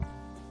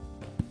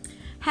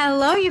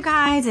Hello, you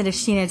guys. It is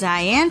Sheena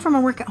Diane from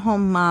A Work at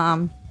Home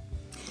Mom.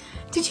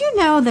 Did you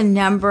know the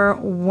number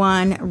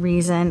one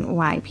reason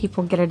why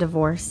people get a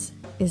divorce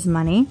is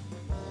money?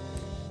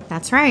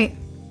 That's right.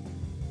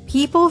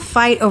 People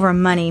fight over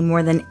money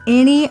more than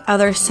any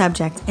other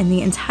subject in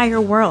the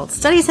entire world.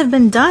 Studies have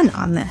been done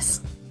on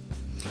this.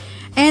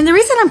 And the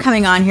reason I'm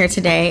coming on here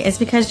today is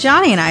because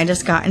Johnny and I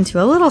just got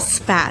into a little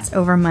spat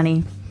over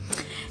money.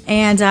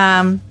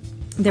 And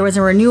there was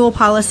a renewal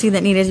policy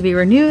that needed to be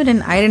renewed,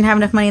 and I didn't have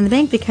enough money in the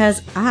bank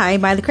because I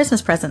buy the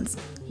Christmas presents.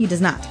 He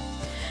does not.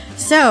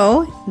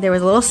 So there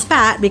was a little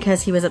spat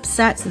because he was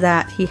upset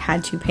that he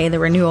had to pay the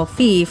renewal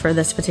fee for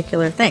this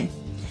particular thing.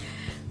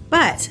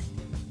 But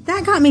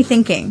that got me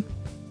thinking.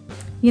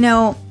 You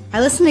know, I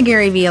listen to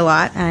Gary Vee a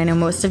lot, and I know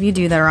most of you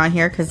do that are on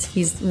here because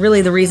he's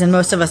really the reason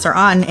most of us are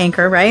on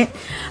Anchor, right?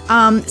 So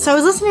I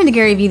was listening to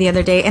Gary Vee the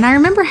other day, and I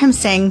remember him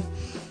saying,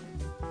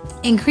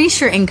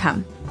 increase your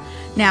income.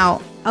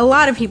 Now, a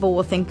lot of people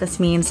will think this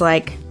means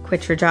like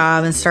quit your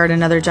job and start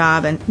another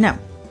job, and no.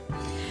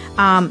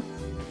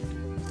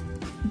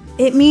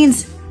 It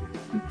means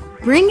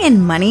bring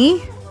in money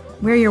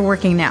where you're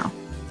working now.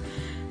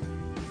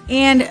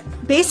 And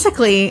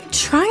basically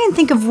try and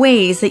think of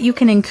ways that you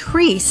can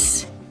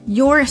increase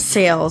your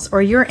sales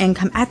or your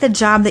income at the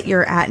job that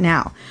you're at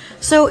now.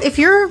 So if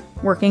you're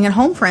working at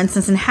home, for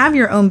instance, and have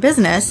your own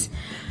business,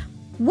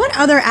 what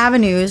other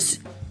avenues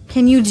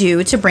can you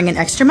do to bring in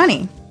extra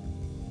money?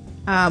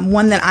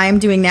 One that I am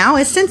doing now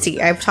is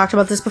Scentsy. I've talked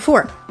about this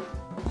before.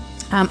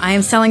 I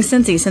am selling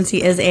Scentsy.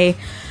 Scentsy is a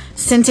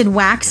scented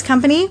wax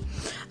company.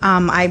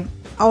 I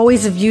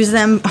always have used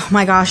them, oh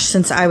my gosh,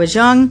 since I was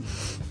young.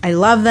 I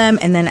love them.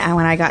 And then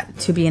when I got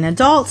to be an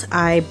adult,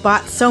 I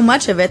bought so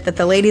much of it that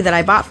the lady that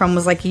I bought from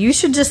was like, you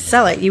should just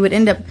sell it. You would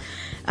end up,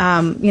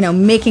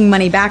 making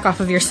money back off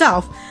of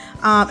yourself.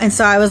 And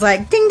so I was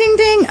like, ding, ding,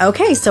 ding.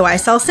 Okay, so I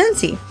sell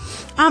Scentsy.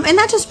 And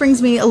that just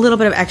brings me a little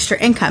bit of extra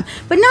income.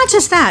 But not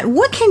just that.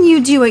 What can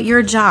you do at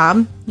your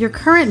job, your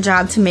current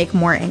job, to make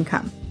more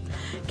income?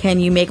 Can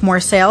you make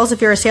more sales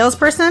if you're a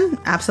salesperson?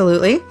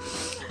 Absolutely.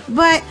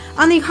 But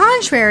on the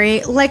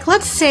contrary, like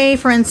let's say,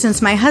 for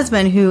instance, my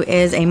husband, who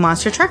is a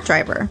monster truck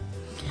driver,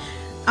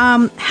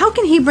 how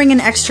can he bring in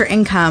extra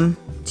income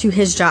to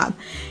his job?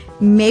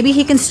 Maybe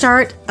he can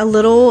start a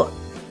little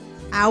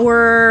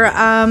hour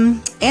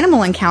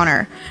animal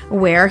encounter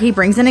where he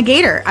brings in a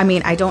gator. I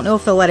mean, I don't know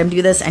if they'll let him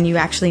do this and you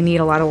actually need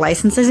a lot of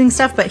licensing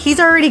stuff, but he's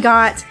already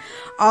got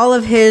all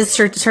of his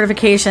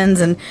certifications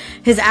and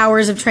his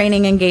hours of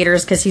training in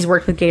gators because he's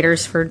worked with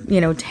gators for,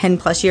 10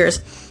 plus years.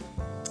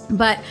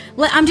 But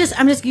I'm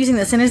just using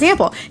this as an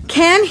example.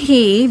 Can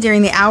he,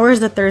 during the hours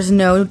that there's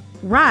no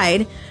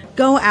ride,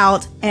 go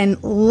out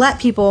and let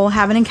people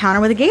have an encounter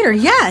with a gator?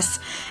 Yes.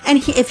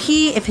 And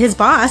if his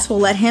boss will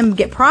let him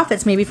get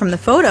profits maybe from the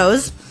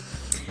photos,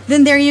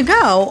 then there you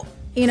go.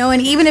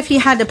 And even if he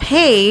had to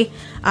pay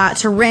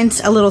to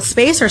rent a little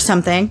space or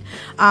something,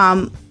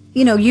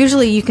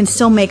 usually you can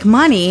still make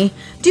money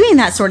doing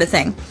that sort of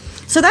thing.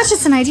 So that's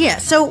just an idea.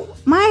 So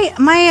my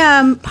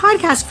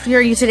podcast for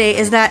you today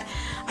is that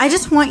I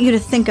just want you to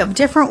think of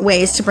different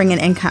ways to bring in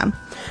income,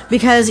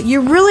 because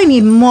you really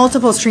need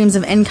multiple streams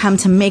of income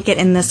to make it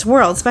in this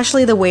world,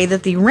 especially the way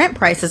that the rent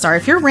prices are.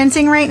 If you're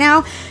renting right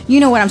now, you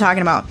know what I'm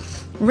talking about.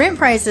 Rent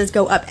prices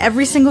go up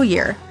every single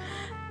year.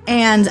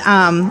 And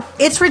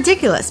it's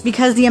ridiculous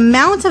because the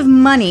amount of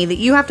money that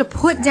you have to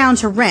put down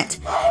to rent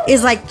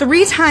is like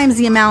 3 times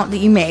the amount that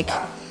you make.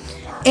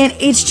 And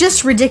it's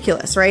just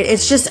ridiculous, right?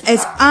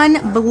 It's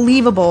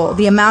unbelievable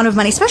the amount of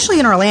money, especially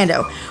in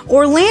Orlando.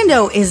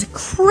 Orlando is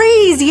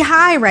crazy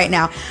high right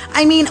now.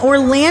 I mean,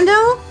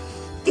 Orlando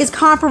is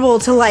comparable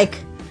to like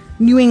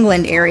New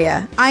England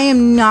area. I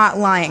am not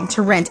lying,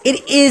 to rent.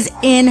 It is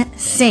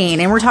insane.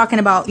 And we're talking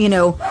about,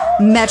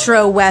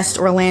 Metro West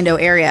Orlando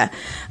area.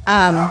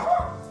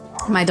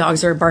 My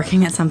dogs are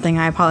barking at something.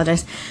 I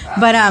apologize.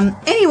 But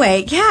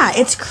anyway, yeah,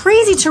 it's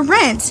crazy to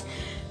rent.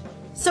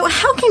 So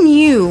how can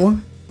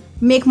you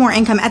make more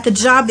income at the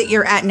job that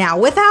you're at now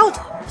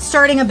without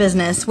starting a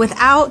business,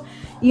 without,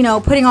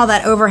 putting all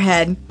that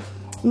overhead?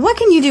 What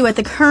can you do at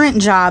the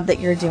current job that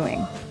you're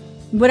doing?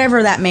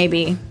 Whatever that may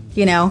be,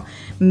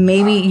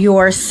 maybe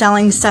you're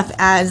selling stuff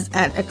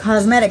at a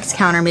cosmetics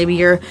counter. Maybe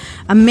you're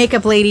a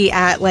makeup lady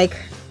at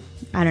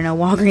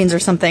Walgreens or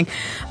something.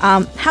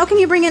 How can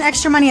you bring in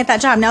extra money at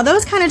that job? Now,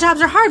 those kind of jobs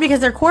are hard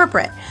because they're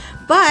corporate,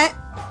 but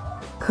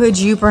could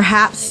you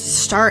perhaps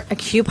start a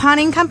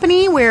couponing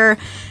company where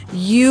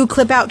you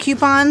clip out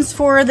coupons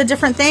for the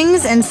different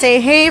things and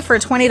say, hey, for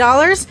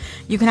 $20,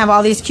 you can have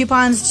all these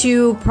coupons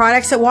to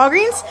products at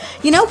Walgreens?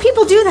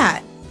 People do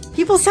that.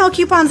 People sell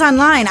coupons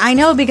online. I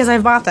know because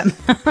I've bought them.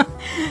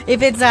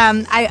 If it's,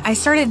 I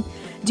started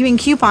doing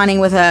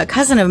couponing with a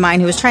cousin of mine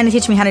who was trying to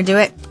teach me how to do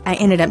it. I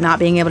ended up not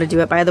being able to do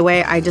it, by the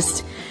way. I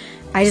just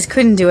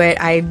couldn't do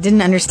it. I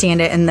didn't understand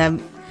it. And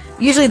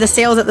usually the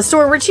sales at the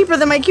store were cheaper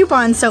than my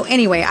coupons. So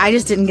anyway, I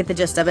just didn't get the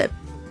gist of it.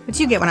 But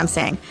you get what I'm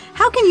saying.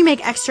 How can you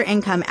make extra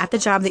income at the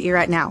job that you're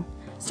at now?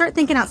 Start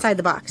thinking outside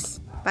the box.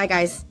 Bye,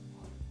 guys.